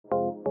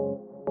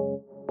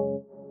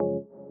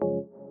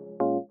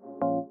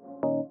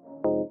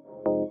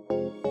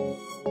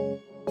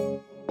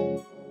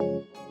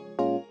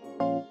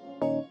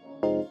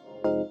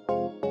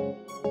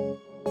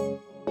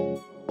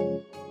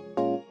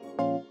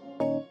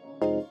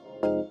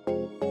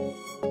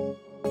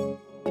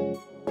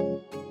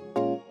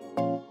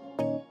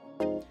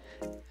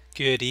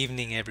Good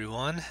evening,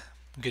 everyone.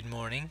 Good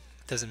morning.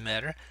 Doesn't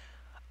matter.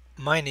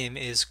 My name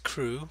is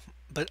Crew,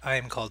 but I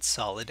am called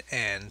Solid,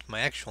 and my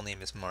actual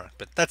name is Mark.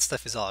 But that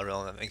stuff is all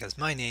irrelevant because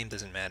my name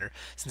doesn't matter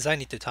since I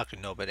need to talk to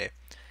nobody.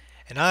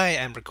 And I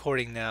am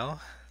recording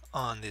now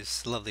on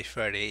this lovely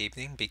Friday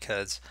evening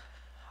because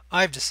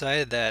I've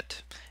decided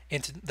that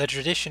into the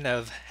tradition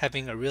of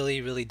having a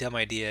really, really dumb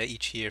idea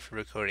each year for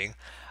recording,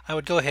 I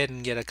would go ahead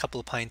and get a couple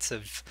of pints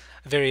of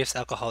various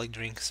alcoholic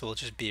drinks, well,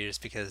 just beers,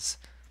 because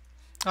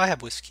I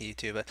have whiskey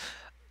too, but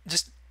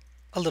just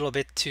a little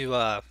bit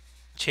to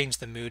change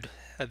the mood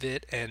a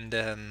bit, and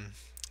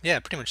yeah,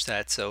 pretty much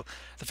that. So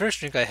the first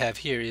drink I have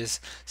here is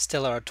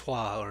Stella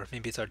Artois, or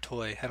maybe it's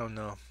Artois, I don't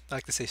know. I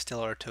like to say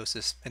Stella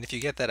Artosis, and if you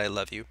get that, I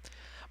love you.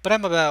 But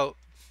I'm about,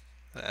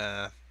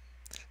 uh,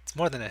 it's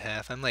more than a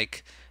half. I'm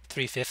like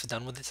 3/5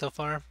 done with it so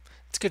far.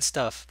 It's good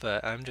stuff,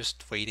 but I'm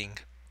just waiting.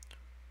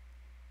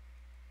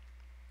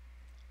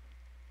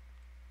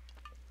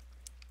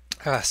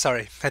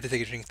 Sorry, had to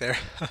take a drink there.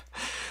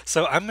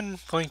 So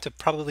going to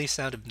probably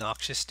sound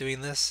obnoxious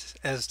doing this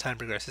as time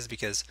progresses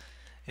because,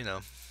 you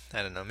know,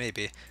 I don't know,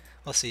 maybe.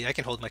 We'll see. I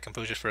can hold my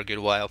composure for a good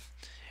while.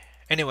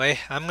 Anyway,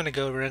 I'm gonna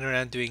go run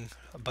around doing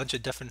a bunch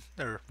of different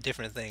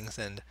things,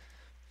 and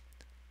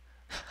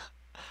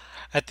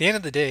at the end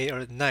of the day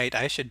or night,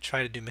 I should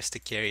try to do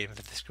Mysticarium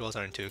if the scrolls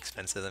aren't too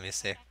expensive. Let me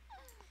see.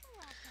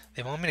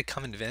 They want me to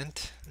come and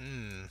vent?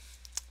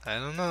 I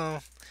don't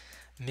know.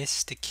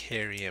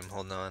 Mysticarium.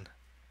 Hold on.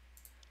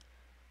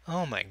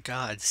 Oh my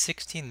god,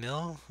 16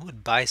 mil? Who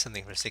would buy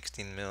something for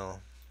 16 mil?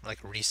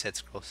 Like a reset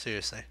scroll,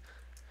 seriously.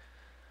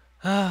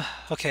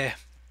 Okay.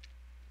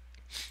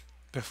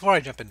 Before I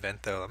jump in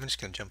vent though, I'm just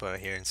gonna jump out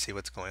here and see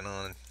what's going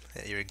on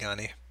at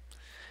Irigani.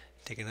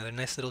 Take another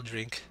nice little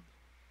drink.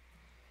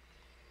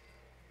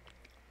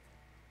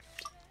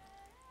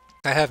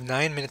 I have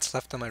 9 minutes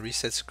left on my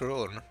reset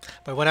scroll, or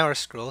my 1 hour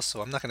scroll,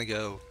 so I'm not gonna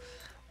go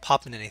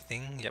popping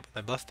anything yet with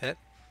my buff pet.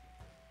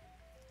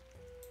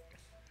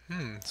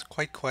 It's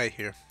quite quiet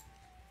here.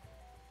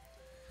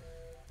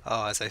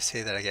 Oh, as I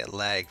say that I get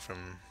lag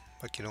from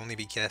what can only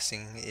be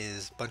guessing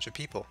is a bunch of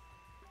people.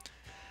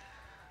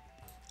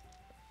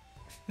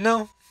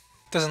 No,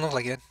 doesn't look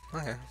like it.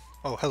 Okay.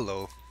 Oh,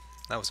 hello.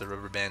 That was a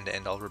rubber band to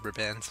end all rubber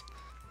bands.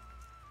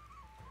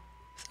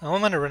 So I'm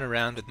gonna run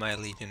around with my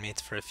legion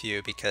mates for a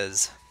few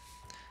because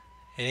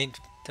it ain't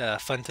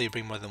fun until you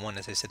bring more than one,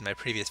 as I said in my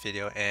previous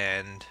video,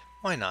 and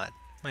why not?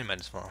 I might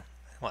as well.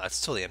 Well,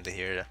 it's totally empty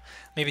here.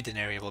 Maybe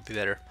Denarii will be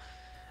better.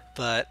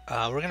 But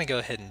we're gonna go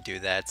ahead and do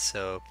that,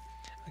 so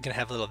I'm gonna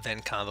have a little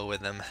vent combo with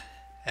them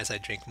as I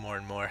drink more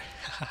and more.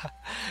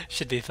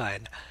 Should be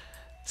fine.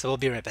 So we'll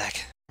be right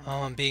back.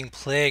 Oh, I'm being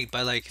plagued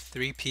by like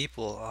 3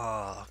 people.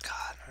 Oh,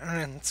 God.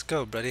 Alright, let's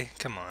go, buddy.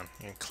 Come on.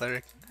 You're a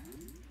cleric.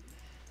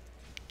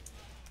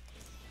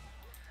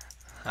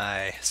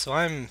 Hi. So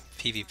I'm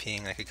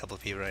PvPing like a couple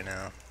of people right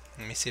now.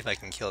 Let me see if I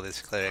can kill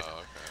this cleric. Oh,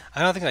 okay.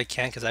 I don't think I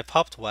can because I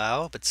popped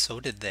WoW, but so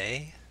did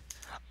they.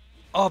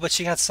 Oh, but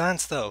she got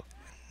silenced though.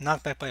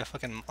 Knocked back by a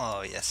fucking...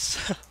 Oh,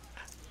 yes.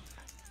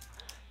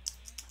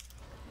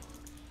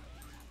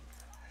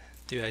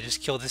 Dude, I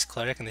just killed this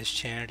cleric and this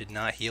chanter did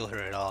not heal her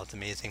at all. It's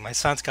amazing. My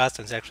Sans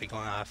Costume's actually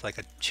going off like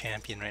a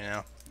champion right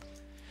now.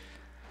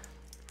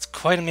 It's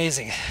quite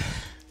amazing.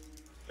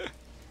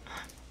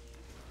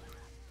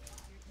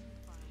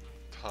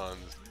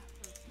 Tons.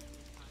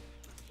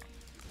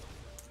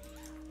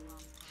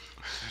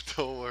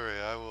 Don't worry,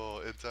 I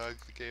will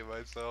intoxicate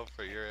myself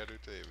for your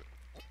entertainment.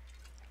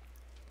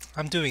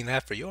 I'm doing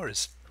that for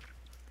yours.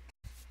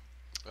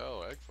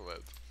 Oh,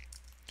 excellent.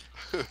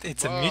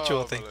 It's a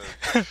mutual thing.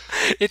 Marvelous.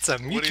 It's a What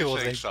do you mutual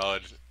think, thing.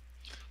 Solid?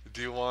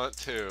 Do you want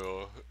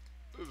to?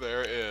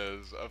 There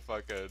is a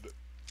fucking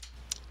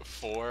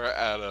 4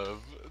 out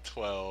of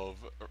 12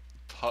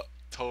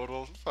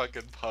 total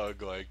fucking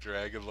pug like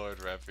Dragon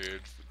Lord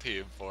Refuge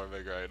team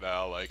forming right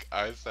now. Like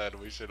I said,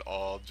 we should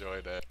all join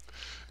it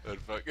and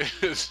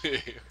fucking see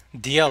if we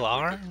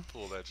DLR? can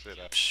pull that shit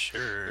out.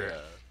 Sure.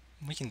 Yeah.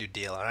 We can do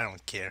DLR, I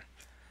don't care.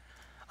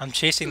 I'm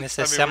chasing this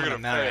I mean, SM we're on a gonna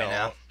mount right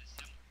now.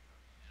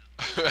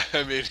 fail.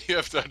 I mean, you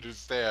have to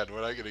understand,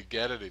 we're not gonna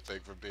get anything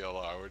from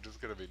BLR. We're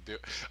just gonna be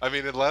I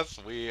mean, unless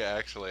we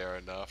actually are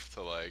enough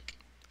to like.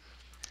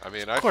 I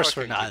mean, Of I course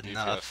we're fucking can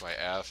not DPS enough. my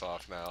ass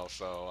off now,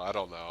 so I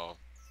don't know.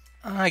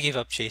 I gave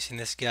up chasing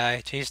this guy.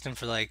 I chased him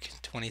for like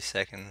 20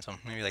 seconds, or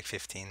maybe like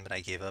 15, but I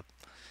gave up.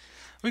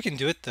 We can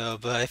do it though,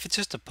 but if it's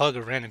just a pug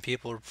of random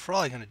people, we're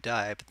probably gonna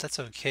die, but that's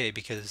okay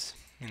because,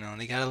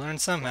 they gotta learn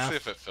Let's somehow. see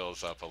if it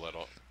fills up a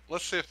little.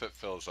 Let's see if it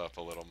fills up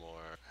a little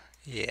more,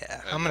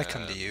 Yeah, I'm and gonna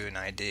come to then you in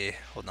ID.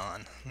 Hold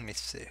on, let me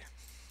see.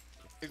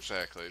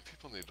 exactly.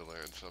 People need to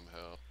learn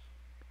somehow.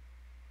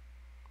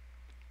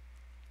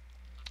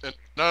 And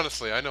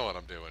honestly, I know what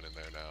I'm doing in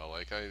there now.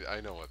 Like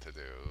I know what to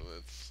do.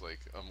 It's like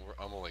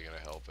I'm only gonna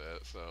help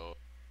it. So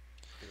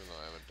even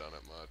though I haven't done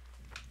it much.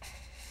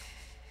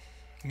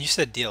 You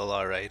said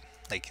DLR, right?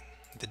 Like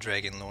the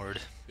Dragon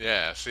Lord.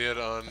 Yeah, see it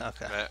on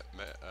Okay.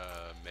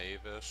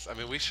 Mavis Mavis. I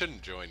mean, we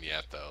shouldn't join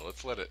yet, though.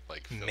 Let's let it,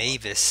 like, fill up a little.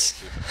 Mavis.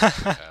 See if it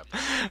actually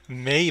happens.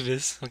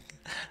 Mavis.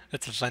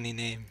 That's a funny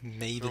name. Or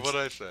Mavis. what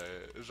I say?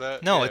 Is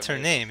that... No, Yeah, it's her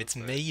Mavis, name. that's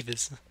It's right.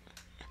 Mavis.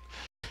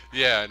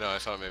 Yeah, I know. I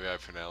thought maybe I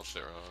pronounced it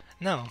wrong.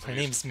 No, I'm her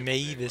used to name's people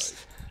being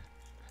Mavis.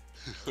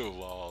 like,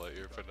 lol at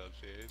your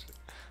pronunciation.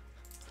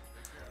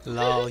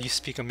 Lol, you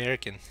speak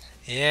American.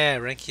 Yeah,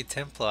 Ranky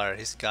Templar.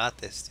 He's got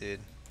this, dude.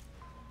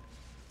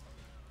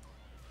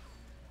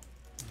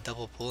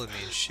 Double pulling me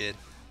and shit.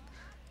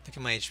 Look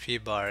at my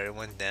HP bar. It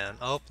went down.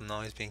 Oh,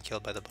 no, he's being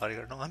killed by the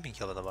bodyguard. No, I'm being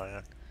killed by the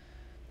bodyguard.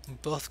 We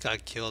both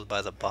got killed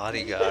by the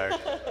bodyguard.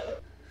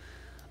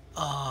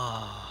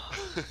 Ah.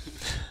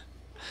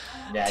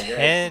 Yeah, your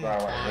HP bar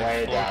went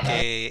way down.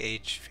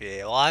 10.4k HP.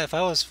 Well, if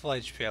I was full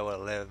HP, I would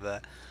have lived,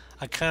 but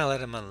I kind of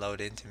let him unload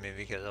into me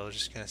because I was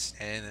just gonna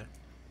stand there.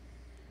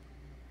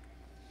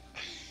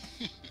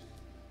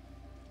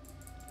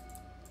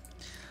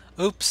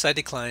 Oops, I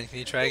declined. Can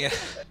you try again?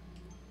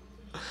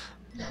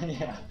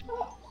 Yeah.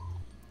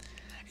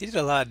 He did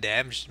a lot of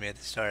damage to me at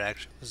the start,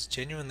 actually. I was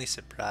genuinely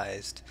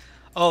surprised.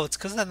 Oh, it's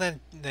because of that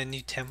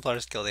new Templar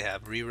skill they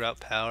have, Reroute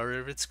Power,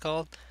 whatever it's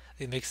called.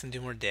 It makes them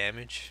do more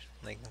damage.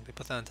 Like, when they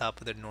put that on top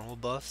of their normal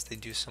buffs, they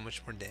do so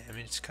much more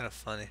damage. It's kind of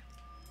funny.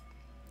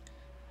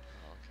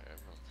 Okay,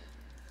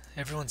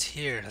 Everyone's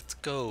here. Let's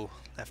go.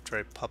 After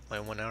I pop my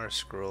 1 hour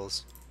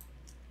scrolls.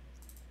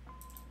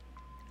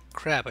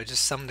 Crap, I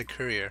just summoned a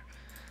courier.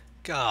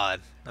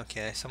 God.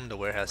 Okay, I summoned a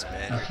warehouse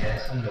man.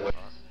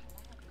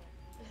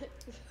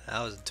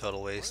 That was a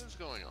total what waste. is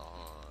going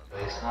on?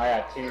 I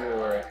got two.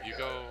 You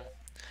go...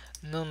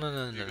 No, no,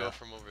 no, You no, go no.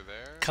 from over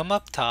there? Come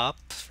up top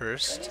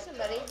first,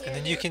 and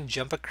then you can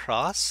jump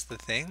across the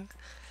thing.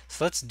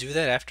 So let's do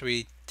that after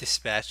we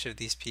dispatch of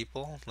these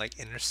people, like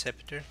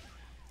Interceptor.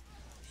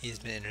 He's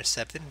been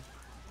intercepted.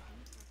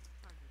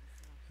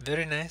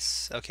 Very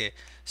nice. Okay,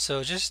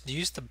 so just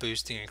use the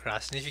boosting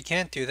across, and if you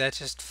can't do that,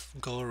 just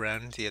go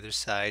around to the other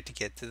side to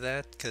get to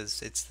that,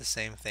 because it's the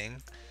same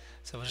thing.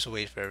 So we'll just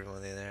wait for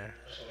everyone there.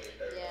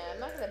 Yeah, I'm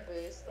not gonna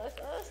boost. Last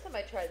time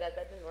I tried that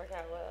didn't work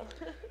out well.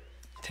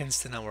 Tends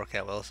to not work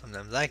out well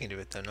sometimes. I can do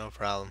it though, no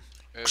problem.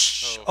 It's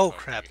so Oh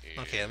fucking crap.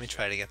 Okay, let me easy.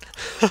 try it again.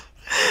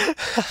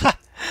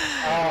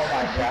 Oh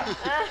my god.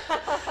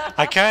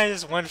 I kind of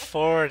just went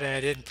forward and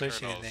I didn't push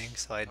Turtles. anything,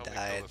 so I Help me kill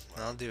died. this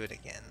I'll one. do it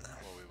again though.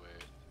 While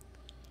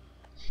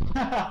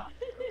we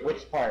wait.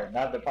 Which part?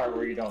 Not the part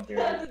where you don't do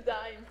The it.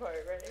 dying part,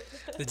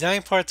 right? The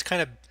dying part's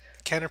kind of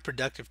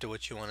counterproductive to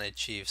what you want to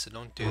achieve, so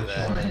don't do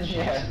that.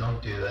 Yeah.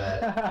 Don't do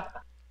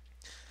that.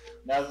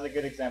 That was a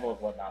good example of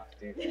what not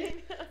to do.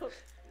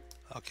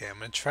 Okay, I'm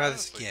gonna try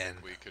this Honestly again.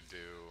 think we could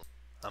do...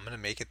 I'm gonna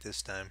make it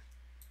this time.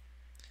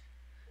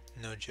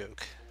 No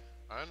joke.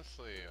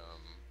 Honestly,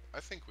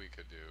 I think we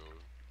could do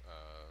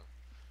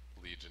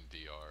Legion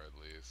DR at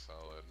least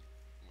solid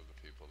with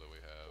the people that we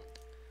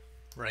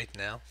have. Right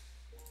now.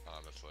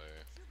 Honestly,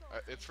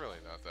 it's really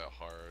not that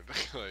hard.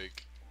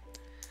 Like,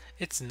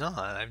 It's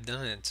not. I've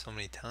done it so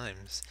many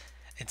times.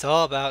 It's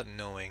all about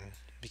knowing,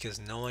 because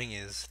knowing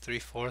is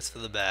 3/4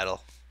 of the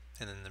battle,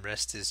 and then the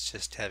rest is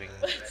just having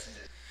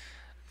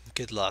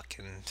good luck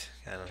and,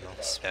 I don't know,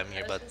 spamming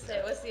your I was button. gonna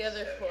say, what's the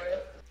other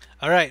fourth?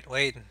 Alright,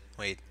 wait.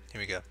 Here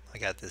we go. I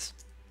got this.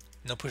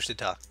 No push to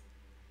talk.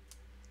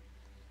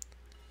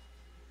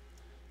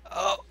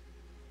 Oh!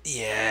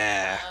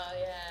 Yeah! Oh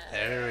yeah.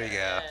 There we go.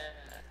 Yeah.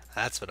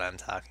 That's what I'm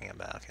talking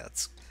about. Okay,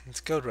 let's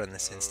go run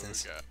this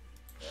instance. God.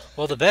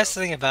 Well, the best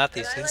thing about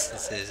these And I like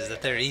instances is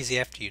that they're easy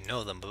after you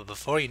know them, but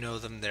before you know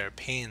them, they're a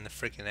pain in the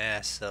freaking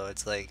ass, so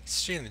it's like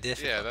extremely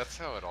difficult. Yeah, that's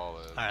how it all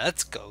is. Alright,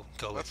 let's go.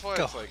 That's why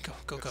go, it's like, go,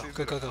 it's go, easy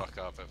go, to go, go. fuck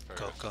up at first,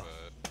 Go.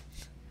 but...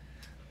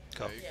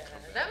 Go. you Yeah,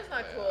 come that back was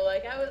not from cool.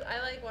 Like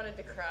I like wanted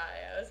to cry.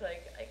 I was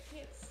like, I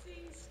can't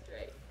see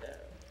straight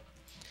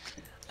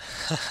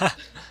though.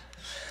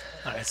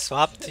 Alright,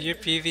 swap to your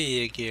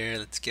PvE gear.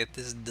 Let's get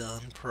this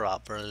done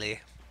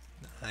properly.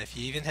 If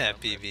you even have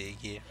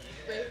PvE gear.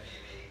 Wait.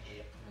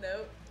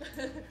 Nope.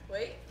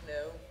 Wait.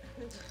 No.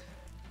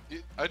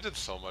 I did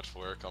so much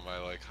work on my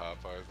like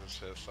hotbars and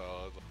shit,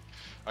 so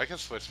I can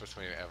switch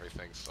between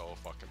everything so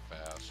fucking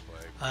fast.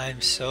 Like I'm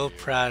PvE so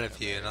proud of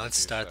and you. then Now let's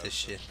these start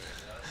sets this and shit.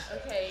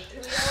 Okay,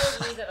 can we all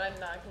agree that I'm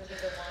not gonna be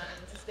the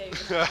one to stay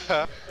with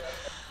you?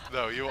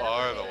 No, you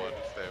are the one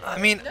to stay I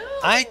back. mean, No,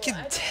 I can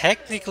I don't-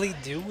 technically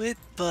do it,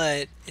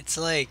 but it's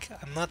like,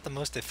 I'm not the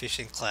most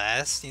efficient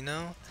class, you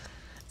know?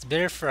 It's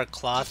better for a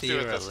Just clothy do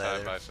it or a this time,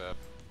 leather. Bicep.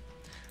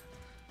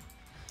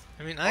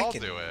 I mean, I I'll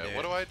can do it.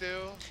 What do I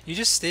do? You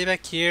just stay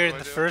back here What in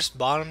do the I do? first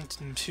bottom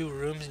two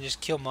rooms and just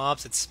kill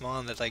mobs that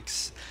spawn that like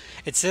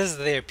it says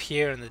they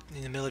appear in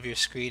the middle of your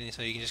screen, and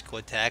so you can just go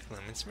attack them.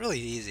 It's really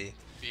easy.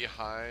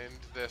 Behind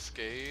this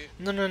gate?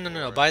 No. Or By in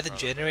the front of it?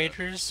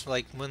 generators,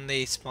 like when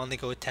they spawn, they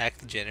go attack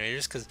the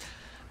generators because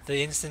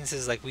the instance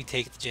is like we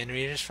take the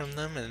generators from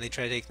them and then they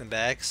try to take them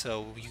back.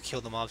 So you kill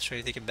the mobs, try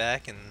to take it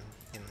back, and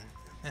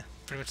yeah,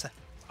 pretty much that.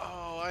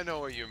 Oh, I know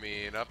what you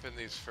mean. Up in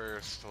these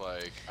first,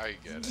 like, I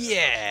get it.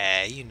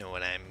 Yeah, you know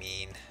what I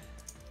mean.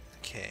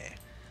 Okay,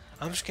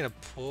 I'm just gonna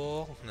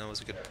pull. That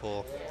was a good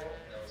pull.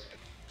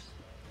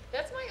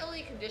 That's my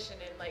really conditioned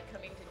in like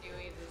coming to do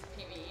these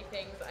PvE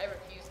things. I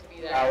refuse to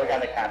be that. Oh, we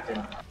got the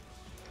captain.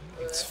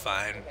 It's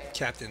fine. Okay.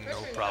 Captain, no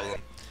First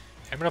problem.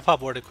 I'm gonna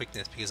pop Word of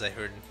Quickness because I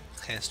heard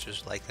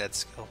canisters like that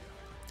skill.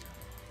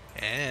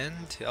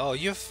 And, oh,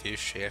 you have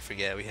Fish. I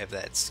forget we have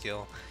that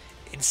skill.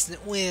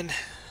 Instant win.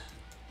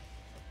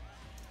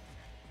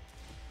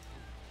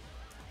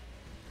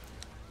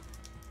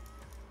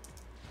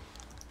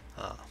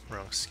 Oh,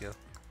 wrong skill.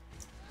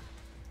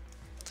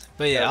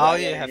 But yeah, all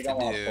you have to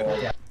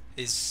do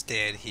is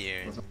stand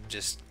here and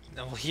just,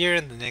 well, here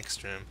in the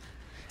next room,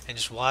 and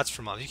just watch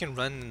from off. You can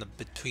run in the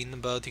between the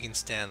both. You can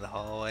stand in the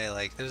hallway.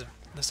 Like there's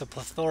a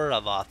plethora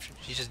of options.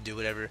 You just do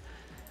whatever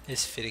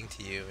is fitting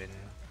to you, and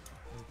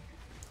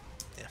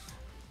yeah.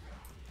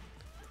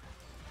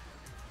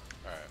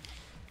 Alright.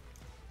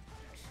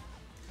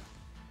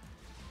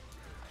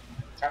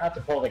 Try not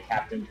to pull the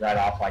captain's right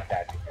off like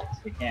that because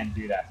we can't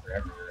do that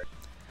forever.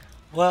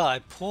 Well, I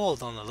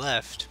pulled on the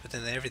left, but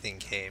then everything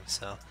came,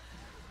 so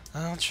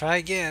I'll try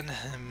again.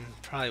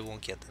 Probably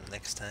won't get them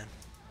next time.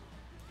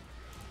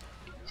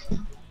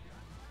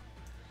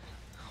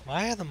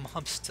 Why are the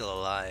mobs still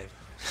alive?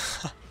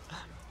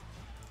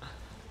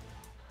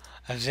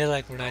 I feel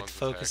like we're No not one's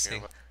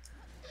focusing. attacking.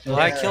 Well,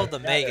 I killed the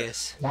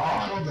Magus.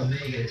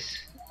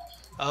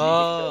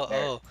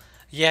 Oh.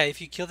 Yeah, if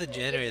you kill the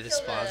generator, the kill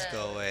spawns the-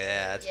 go away.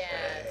 Yeah, that's Yeah,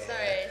 right.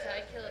 sorry, so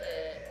I killed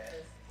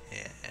it.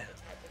 Yeah.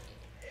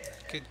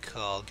 Good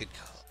call, good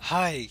call.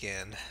 Hi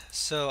again.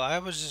 So I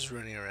was just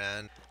running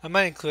around. I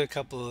might include a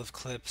couple of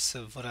clips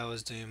of what I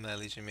was doing with my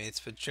Legion mates,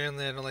 but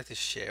generally I don't like to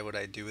share what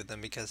I do with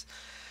them because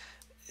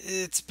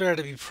it's better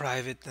to be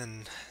private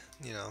than,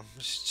 you know,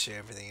 just share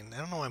everything. And I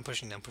don't know why I'm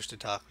pushing down push to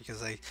talk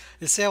because I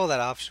disable that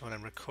option when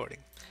I'm recording.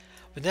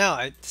 But now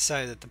I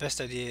decided that the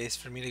best idea is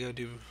for me to go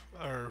do,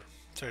 or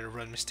sorry, to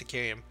run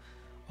Mysticarium.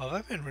 Well,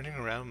 have I been running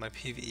around with my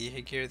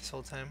PvE gear this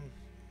whole time?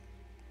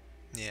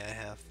 Yeah, I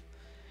have.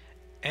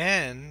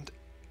 And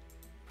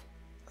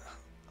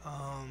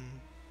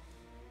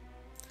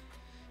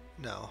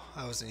no,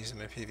 I wasn't using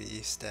my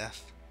PvE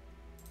staff.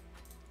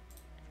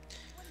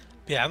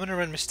 But yeah, I'm gonna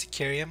run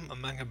Mysticarium.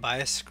 I'm gonna buy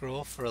a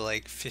scroll for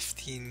like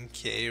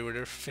 15k or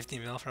whatever,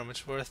 15 mil for how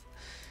much worth,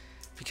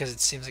 because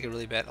it seems like a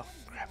really bad. Oh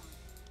crap!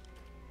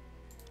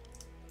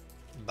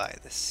 Buy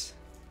this.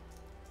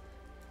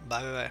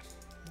 Buy.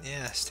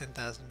 Yeah, it's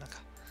 10,000. Okay.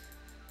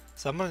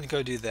 So I'm gonna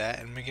go do that,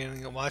 and we're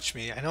gonna watch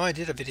me. I know I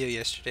did a video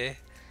yesterday.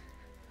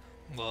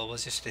 Well, it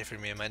was yesterday for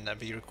me. It might not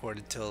be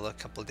recorded till a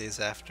couple of days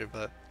after,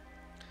 but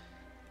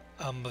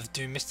of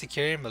doing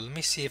Mysticarium. But let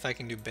me see if I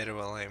can do better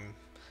while I'm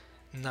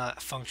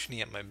not functioning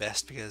at my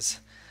best, because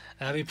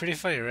that'd be pretty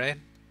funny, right?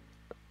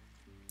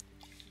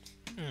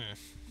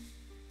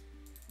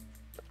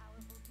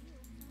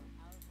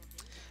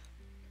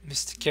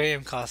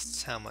 Mysticarium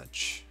costs how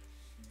much?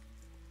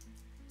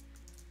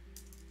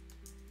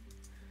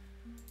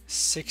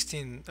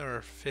 16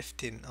 or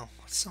 15. Oh,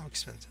 it's so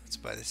expensive. Let's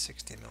buy this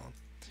 16 one.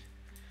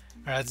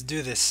 Alright, let's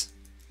do this.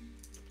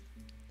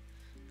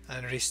 I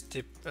already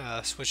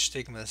switch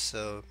stigmas,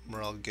 so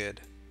we're all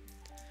good.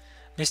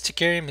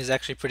 Mysticarium is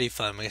actually pretty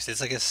fun because it's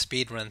like a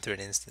speed run through an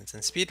instance,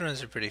 and speed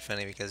runs are pretty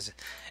funny because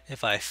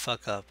if I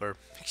fuck up, or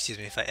excuse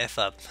me, if I f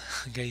up,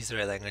 I'm gonna use the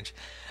right language,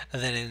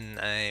 then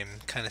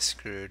I'm kind of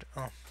screwed.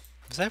 Oh,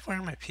 was I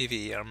wearing my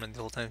PvE armor the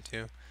whole time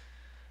too?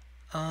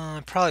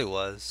 I probably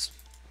was.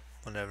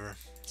 Whatever,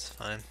 it's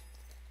fine.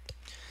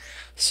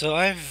 So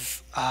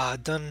I've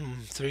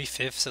done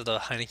 3/5 of the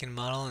Heineken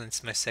bottle, and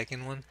it's my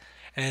second one.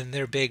 And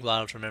they're big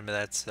bottles, remember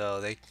that,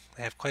 so they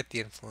have quite the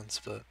influence,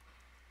 but...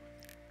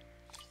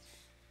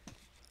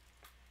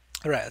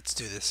 Alright, let's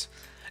do this.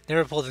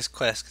 Never pull this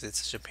quest because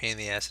it's such a pain in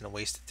the ass and a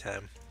waste of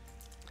time.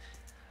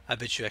 I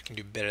bet you I can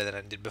do better than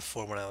I did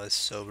before when I was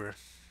sober.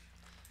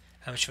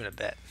 How much you want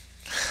to bet?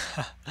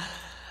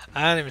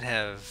 I don't even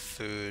have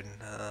food.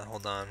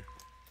 Hold on.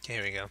 Okay,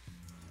 here we go.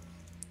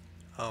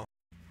 Oh.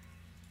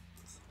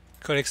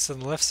 Codex on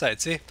the left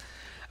side, see?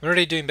 I'm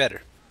already doing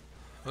better.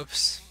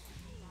 Whoops.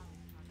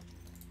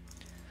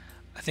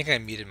 I think I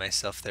muted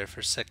myself there for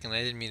a second.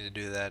 I didn't mean to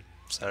do that.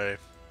 Sorry.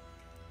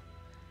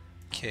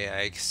 Okay,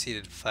 I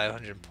exceeded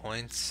 500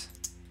 points.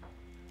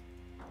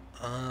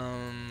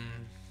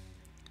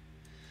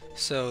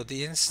 So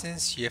the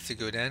instance, you have to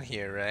go down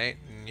here, right?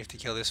 And you have to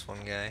kill this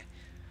one guy.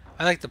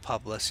 I like the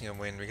pop blessing of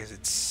wind because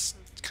it's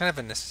kind of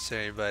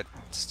unnecessary, but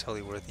it's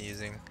totally worth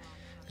using.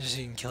 Just so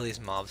you can kill these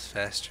mobs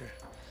faster.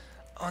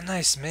 Oh,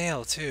 nice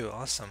mail too.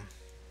 Awesome.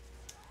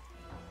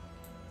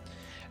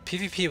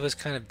 PvP was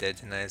kind of dead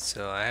tonight,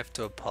 so I have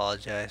to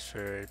apologize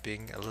for it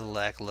being a little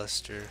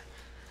lackluster.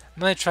 I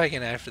might try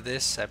again after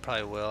this. I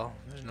probably will.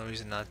 There's no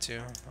reason not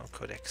to. Oh,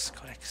 Codex.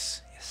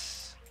 Codex.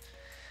 Yes.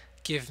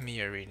 Give me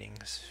your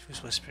readings.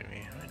 Who's whispering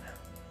me right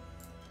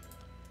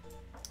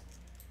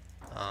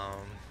now?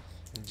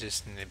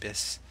 Just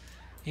Nibis.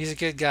 He's a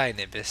good guy,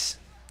 Nibis.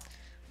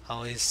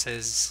 Always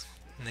says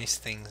nice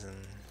things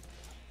and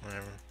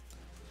whatever.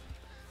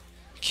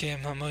 Okay,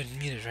 I'm not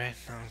muted, right?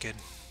 No, I'm good.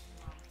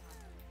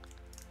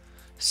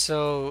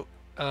 So,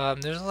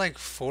 There's like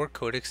 4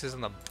 codexes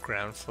on the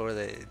ground floor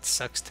that it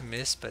sucks to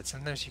miss, but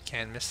sometimes you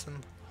can miss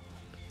them.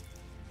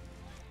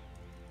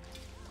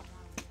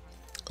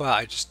 Wow,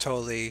 I just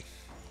totally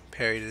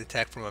parried an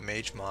attack from a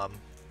mage mob.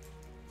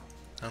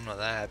 I don't know how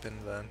that happened,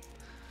 but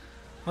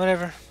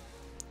whatever.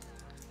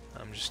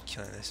 I'm just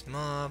killing this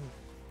mob.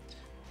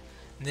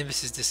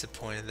 Nimbus is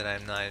disappointed that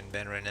I'm not in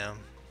Ben right now.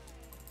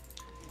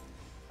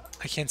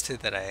 I can't say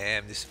that I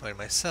am disappointed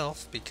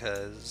myself,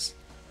 because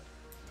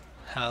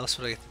how else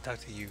would I get to talk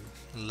to you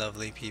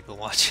lovely people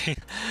watching?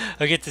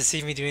 I get to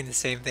see me doing the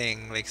same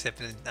thing,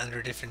 except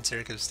under different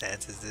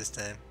circumstances this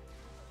time.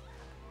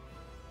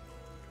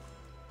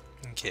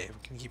 Okay,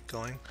 we can keep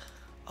going.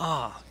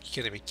 Ah, oh,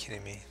 you gotta be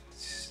kidding me.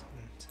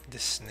 The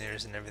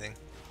snares and everything.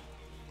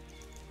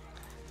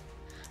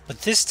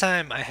 But this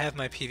time I have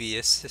my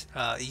PVS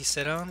E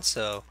set on,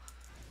 so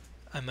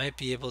I might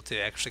be able to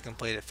actually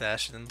complete it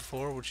faster than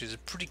before, which is a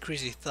pretty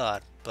crazy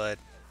thought, but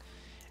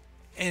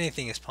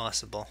anything is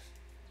possible.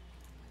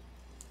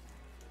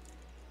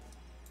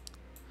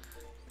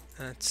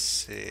 Let's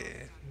see.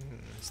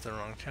 It's the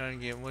wrong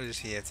target. What does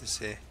he have to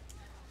say?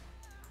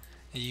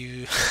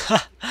 You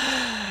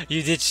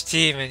you ditched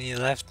team and you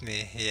left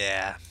me.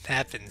 Yeah,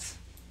 happens.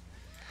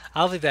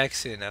 I'll be back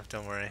soon enough,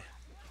 don't worry.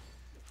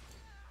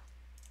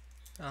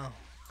 Oh,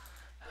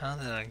 how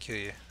did I kill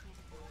you?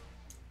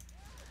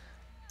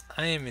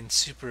 I am in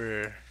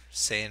super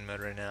Saiyan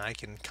mode right now. I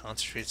can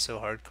concentrate so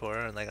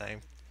hardcore, and like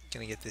I'm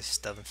gonna get this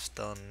stuff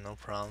done, no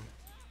problem.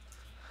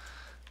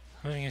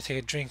 I'm gonna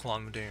take a drink while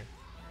I'm doing it.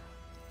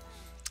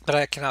 But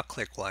I cannot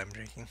click while I'm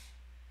drinking.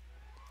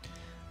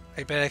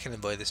 I bet I can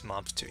avoid this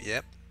mobs too.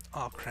 Yep.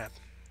 Oh crap.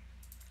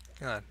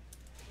 God.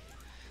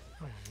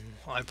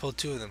 Oh, I pulled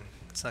 2 of them.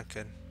 It's not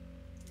good.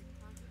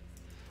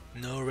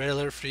 No red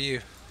alert for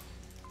you.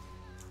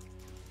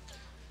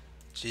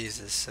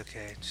 Jesus.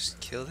 Okay, just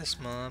kill this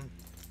mob.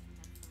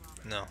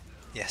 No.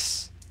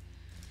 Yes.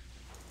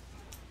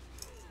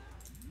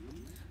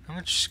 How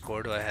much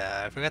score do I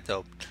have? I forgot to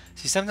open.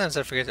 See, sometimes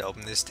I forget to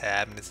open this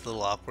tab, and it's a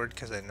little awkward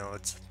because I know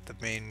it's the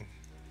main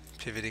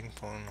pivoting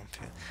point.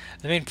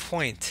 The main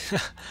point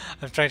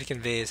I'm trying to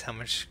convey is how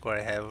much score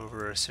I have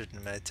over a certain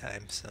amount of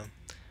time. So,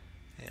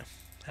 yeah,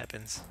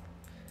 happens.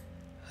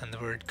 And the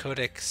word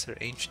codex or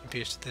ancient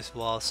appears to this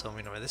wall, so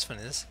we know where this one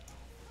is.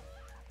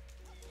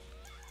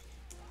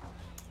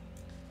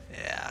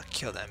 Yeah,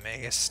 kill that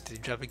Magus. Did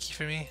he drop a key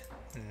for me?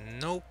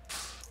 Nope.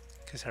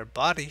 Because her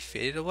body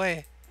faded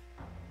away.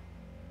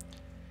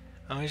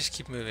 I'm gonna just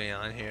keep moving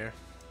on here.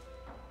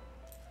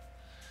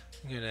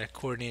 I'm gonna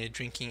coordinate a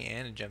drinking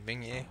and a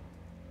jumping, yay.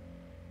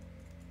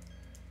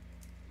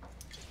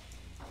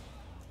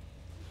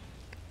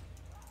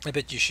 I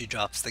bet you she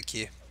drops the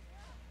key.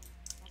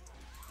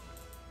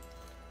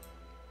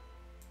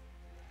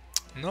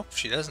 Nope,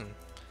 she doesn't.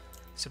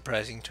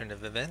 Surprising turn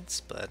of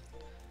events, but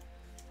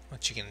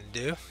what you gonna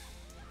do?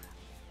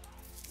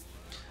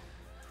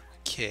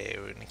 Okay,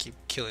 we're gonna keep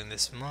killing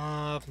this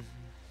mob.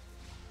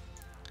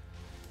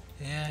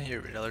 Yeah,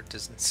 your red alert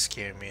doesn't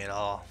scare me at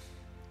all.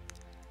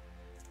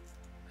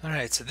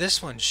 Alright, so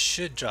this one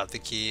should drop the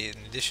key.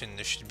 In addition,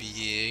 there should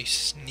be a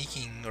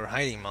sneaking or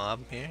hiding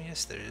mob here.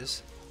 Yes, there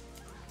is.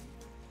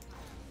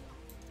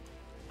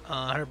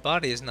 Her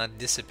body is not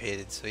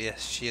dissipated, so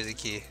yes, she has a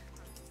key.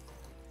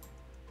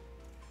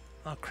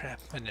 Oh crap,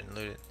 I didn't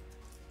loot it.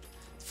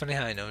 Funny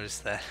how I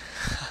noticed that.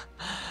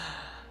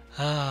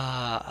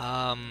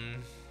 Oh,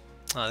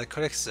 the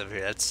codex is over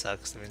here. That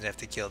sucks. That means I have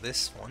to kill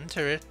this one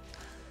turret.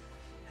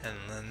 And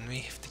then we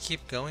have to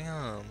keep going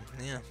on.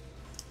 Yeah.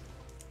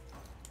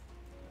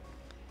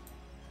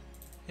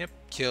 Yep,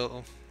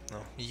 kill. No,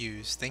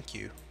 use. Thank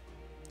you.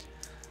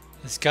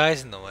 This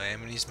guy's in the way.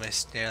 I'm gonna use my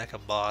snare like a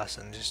boss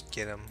and just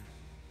get him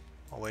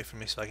away from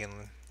me so I can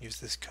use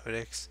this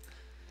codex.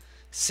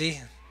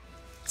 See?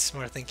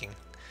 Smart thinking.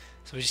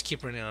 So we just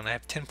keep running on. I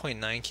have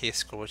 10.9k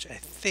score, which I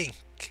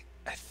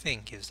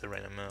think is the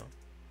right amount.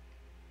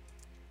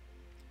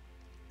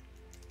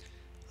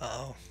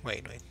 Uh-oh.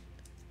 Wait.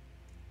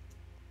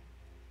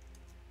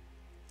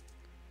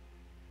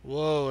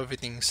 Whoa,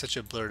 everything's such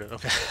a blur.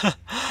 Okay.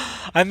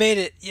 I made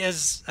it!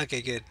 Yes!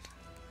 Okay, good.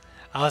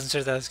 I wasn't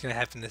sure that was going to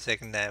happen the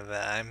second time,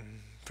 but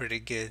I'm pretty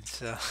good,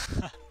 so...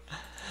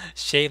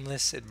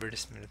 Shameless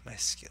advertisement of my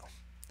skill.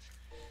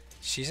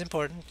 She's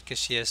important because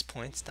she has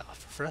points to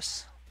offer for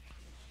us.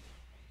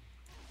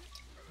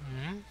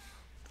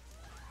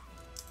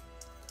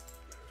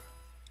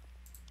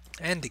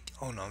 And the...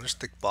 Oh no, there's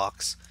the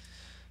box.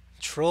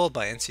 Trolled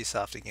by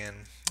NCSoft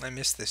again. I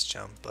missed this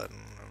jump, but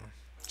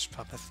just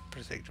pop a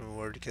protective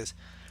ward because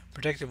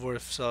protective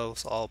ward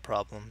solves all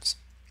problems.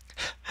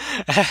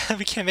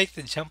 We can't make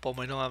the jump when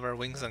we don't have our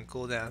wings on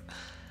cooldown.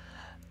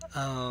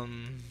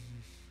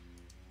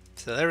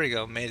 So there we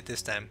go, made it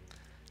this time.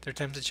 3rd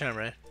time's a charm,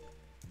 right?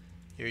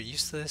 You're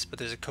useless, but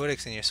there's a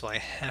codex in here, so I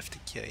have to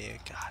kill you.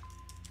 God.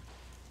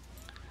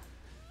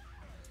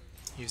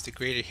 Use the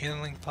greater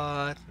healing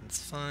pot, it's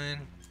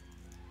fine.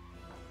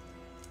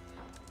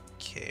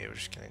 Okay, we're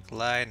just gonna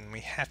glide, and we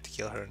have to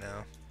kill her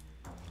now.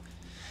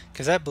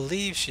 Because I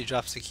believe she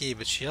drops the key,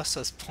 but she also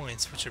has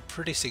points, which are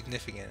pretty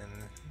significant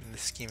in the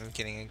scheme of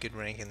getting a good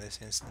rank in this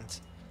instance.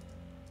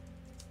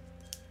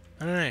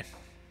 Alright.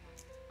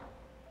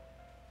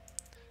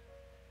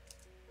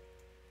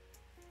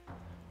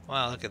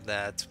 Wow, look at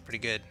that. It's pretty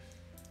good.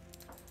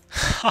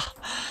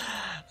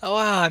 Oh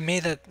wow, I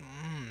made that.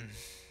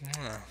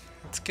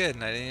 That's good,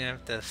 and I didn't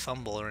have to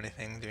fumble or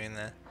anything doing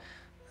that.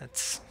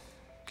 That's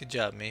good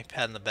job, me.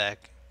 Pat on the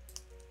back.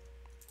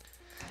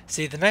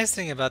 See, the nice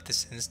thing about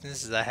this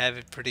instance is I have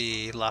it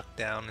pretty locked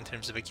down in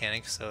terms of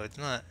mechanics, so it's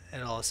not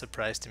at all a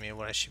surprise to me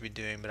what I should be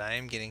doing, but I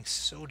am getting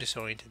so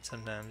disoriented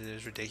sometimes, it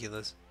is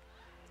ridiculous.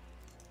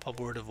 Pop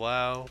word of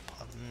wow.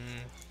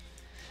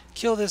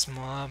 Kill this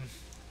mob.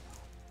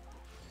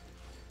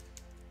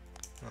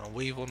 I'll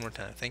weave one more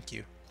time, thank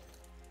you.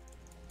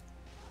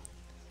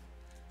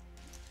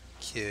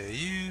 Kill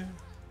you.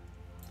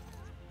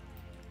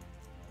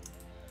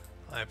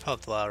 I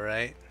popped wow,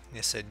 right?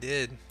 Yes, I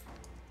did.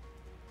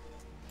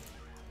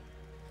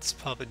 Let's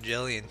pop a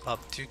jelly and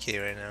pop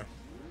 2k right now.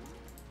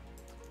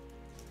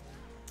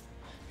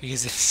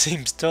 Because it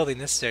seems totally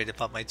necessary to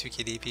pop my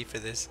 2k DP for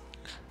this.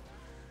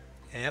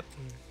 Yep.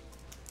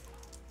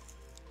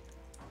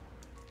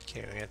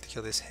 Okay, we're gonna have to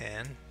kill this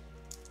hand.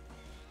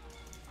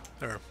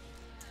 Or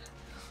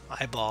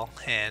eyeball,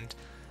 hand.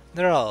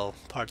 They're all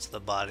parts of the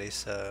body,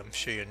 so I'm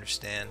sure you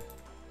understand.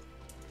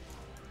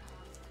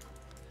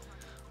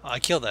 Oh, I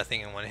killed that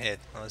thing in one hit.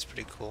 That was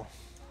pretty cool.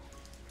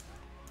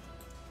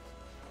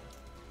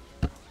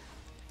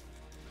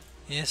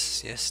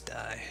 Yes, yes,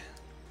 die.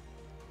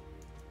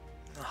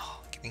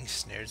 Oh, getting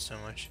snared so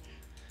much.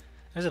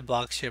 There's a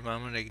box here, but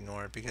I'm gonna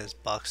ignore it because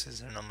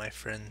boxes are not my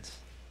friends.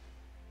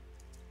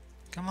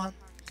 Come on,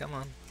 come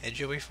on, edge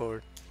your way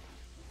forward.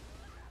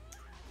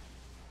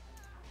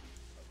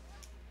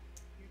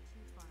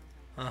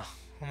 Oh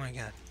my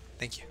god,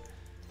 thank you.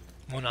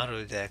 One auto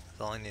attack, that's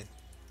all I need.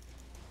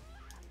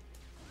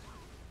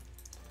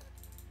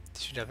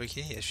 Does she have a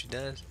key? Yes, she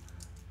does.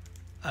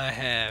 I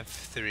have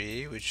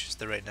 3, which is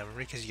the right number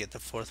because you get the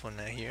 4th one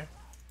now here.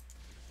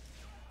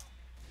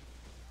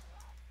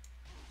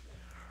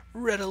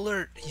 Red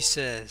alert, he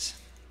says.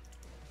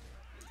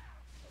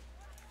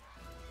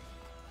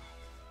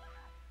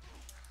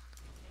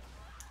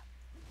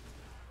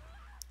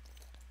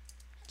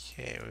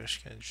 Okay, we're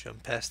just gonna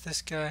jump past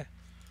this guy.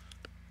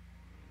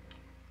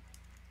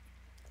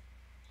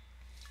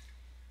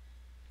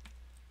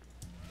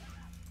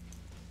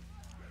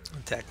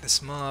 Attack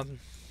this mob.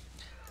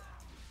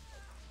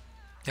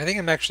 I think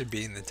I'm actually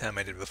beating the time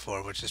I did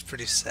before, which is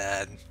pretty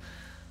sad.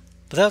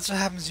 But that's what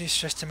happens when you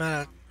stress too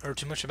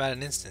much about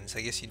an instance.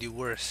 I guess you do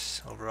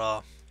worse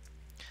overall.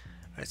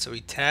 Alright, so we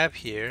tab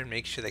here and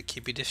make sure that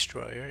Kippy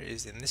Destroyer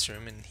is in this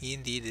room, and he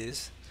indeed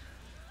is.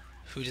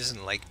 Who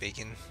doesn't like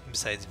bacon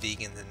besides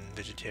vegans and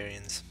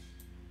vegetarians?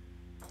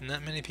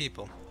 Not many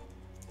people.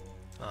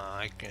 Oh,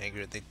 I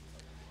agree with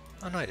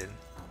oh no, I didn't.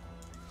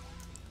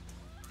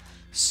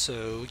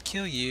 So, we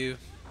kill you.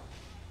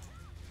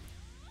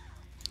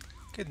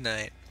 Good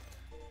night.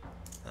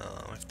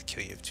 Oh, we have to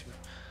kill you too.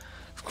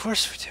 Of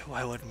course we do.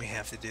 Why wouldn't we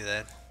have to do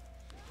that?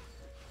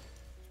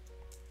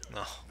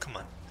 Oh, come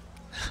on.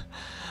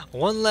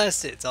 One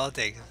last hit. It's all it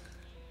takes.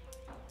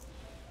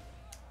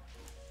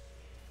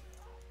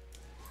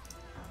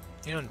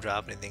 You don't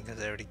drop anything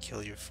because I already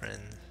killed your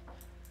friend.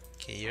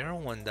 Okay, you're a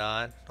 1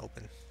 dot.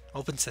 Open.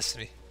 Open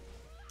sesame.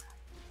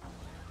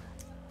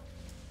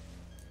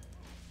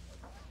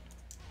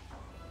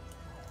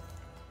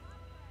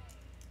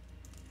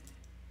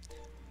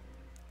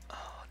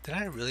 Did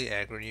I really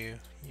aggro you?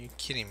 You're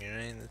kidding me,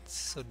 right? That's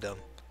so dumb.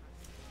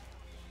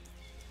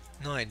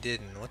 No, I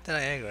didn't. What did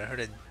I aggro? I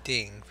heard a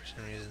ding for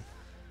some reason.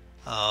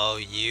 Oh,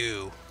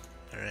 you.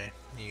 Alright,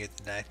 you get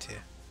to die too.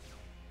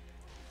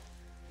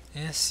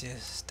 Yes,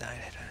 yes,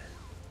 die.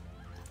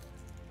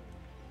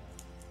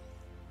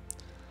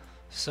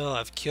 So,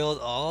 I've killed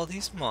all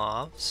these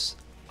mobs.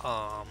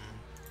 A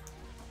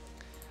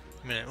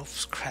minute.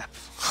 Oops, crap.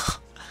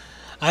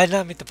 I did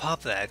not mean to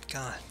pop that.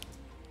 God.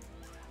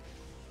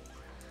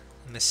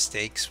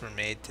 Mistakes were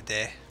made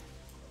today.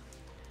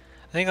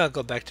 I think I'll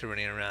go back to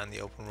running around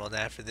the open world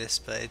after this,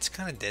 but it's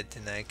kind of dead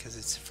tonight because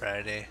it's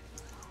Friday.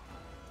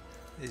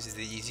 This is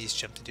the easiest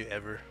jump to do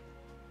ever.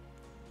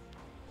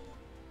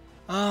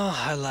 Oh,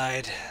 I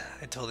lied.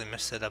 I totally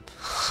messed it up.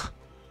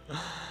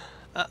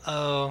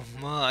 Uh-oh.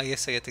 Well, I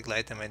guess I get to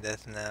glide to my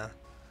death now.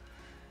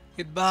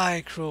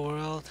 Goodbye, cruel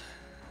world.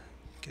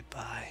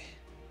 Goodbye.